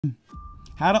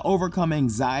How to overcome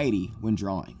anxiety when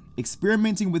drawing.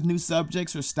 Experimenting with new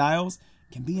subjects or styles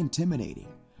can be intimidating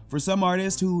for some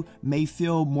artists who may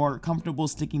feel more comfortable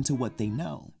sticking to what they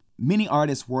know. Many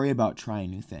artists worry about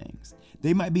trying new things.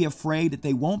 They might be afraid that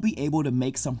they won't be able to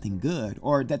make something good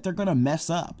or that they're gonna mess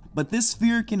up. But this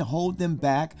fear can hold them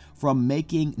back from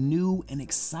making new and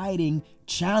exciting,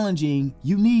 challenging,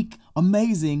 unique,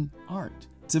 amazing art.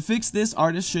 To fix this,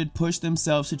 artists should push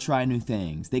themselves to try new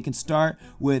things. They can start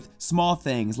with small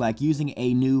things like using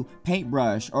a new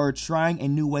paintbrush or trying a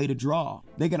new way to draw.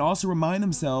 They can also remind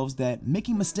themselves that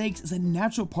making mistakes is a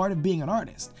natural part of being an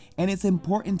artist, and it's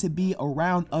important to be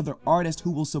around other artists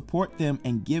who will support them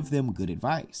and give them good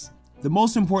advice. The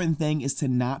most important thing is to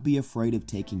not be afraid of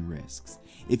taking risks.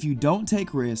 If you don't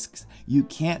take risks, you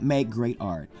can't make great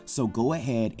art, so go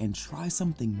ahead and try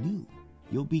something new.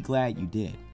 You'll be glad you did.